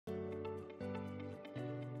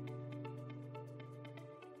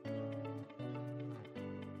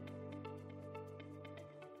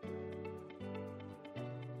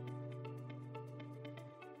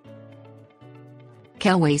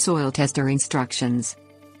Kelway Soil Tester Instructions.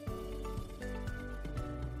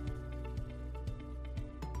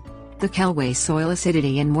 The Kelway Soil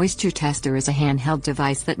Acidity and Moisture Tester is a handheld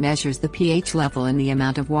device that measures the pH level and the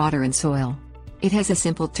amount of water in soil. It has a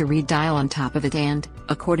simple-to-read dial on top of it and,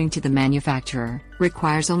 according to the manufacturer,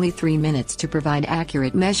 requires only 3 minutes to provide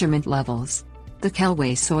accurate measurement levels. The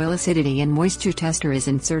Kelway Soil Acidity and Moisture Tester is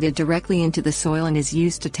inserted directly into the soil and is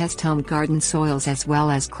used to test home garden soils as well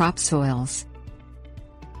as crop soils.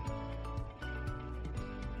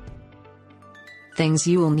 Things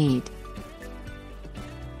you will need: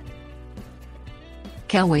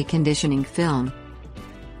 Kelway conditioning film,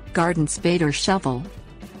 garden spade or shovel,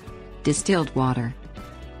 distilled water,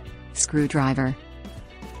 screwdriver.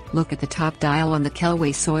 Look at the top dial on the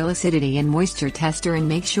Kelway Soil Acidity and Moisture Tester and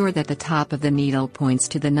make sure that the top of the needle points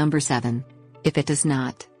to the number 7. If it does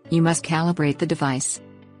not, you must calibrate the device.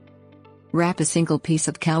 Wrap a single piece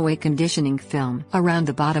of Kelway conditioning film around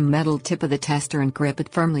the bottom metal tip of the tester and grip it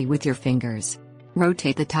firmly with your fingers.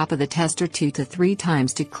 Rotate the top of the tester 2 to 3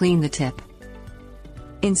 times to clean the tip.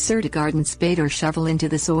 Insert a garden spade or shovel into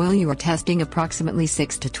the soil you are testing approximately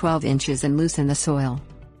 6 to 12 inches and loosen the soil.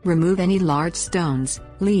 Remove any large stones,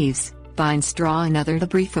 leaves, vine straw and other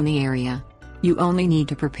debris from the area. You only need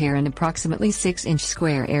to prepare an approximately 6-inch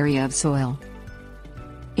square area of soil.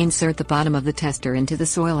 Insert the bottom of the tester into the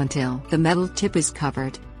soil until the metal tip is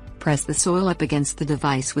covered. Press the soil up against the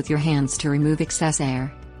device with your hands to remove excess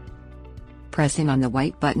air. Press in on the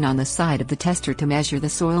white button on the side of the tester to measure the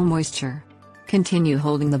soil moisture. Continue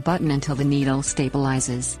holding the button until the needle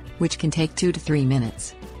stabilizes, which can take 2 to 3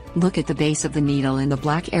 minutes. Look at the base of the needle in the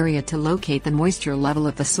black area to locate the moisture level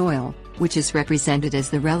of the soil, which is represented as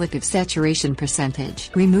the relative saturation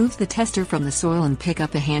percentage. Remove the tester from the soil and pick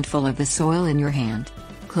up a handful of the soil in your hand.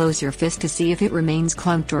 Close your fist to see if it remains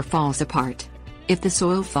clumped or falls apart. If the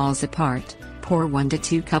soil falls apart, pour 1 to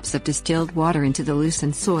 2 cups of distilled water into the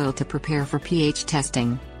loosened soil to prepare for pH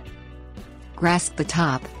testing. Grasp the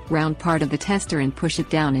top, round part of the tester and push it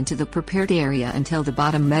down into the prepared area until the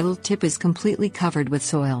bottom metal tip is completely covered with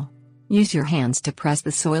soil. Use your hands to press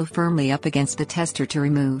the soil firmly up against the tester to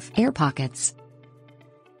remove air pockets.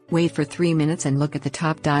 Wait for 3 minutes and look at the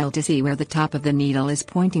top dial to see where the top of the needle is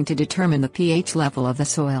pointing to determine the pH level of the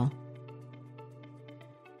soil.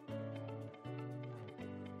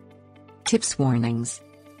 Tips warnings.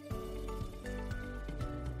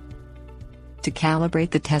 To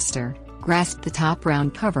calibrate the tester, grasp the top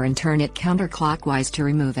round cover and turn it counterclockwise to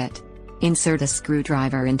remove it. Insert a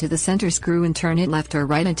screwdriver into the center screw and turn it left or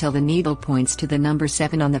right until the needle points to the number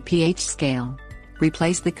 7 on the pH scale.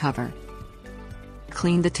 Replace the cover.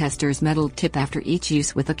 Clean the tester's metal tip after each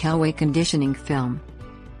use with a Kelway conditioning film.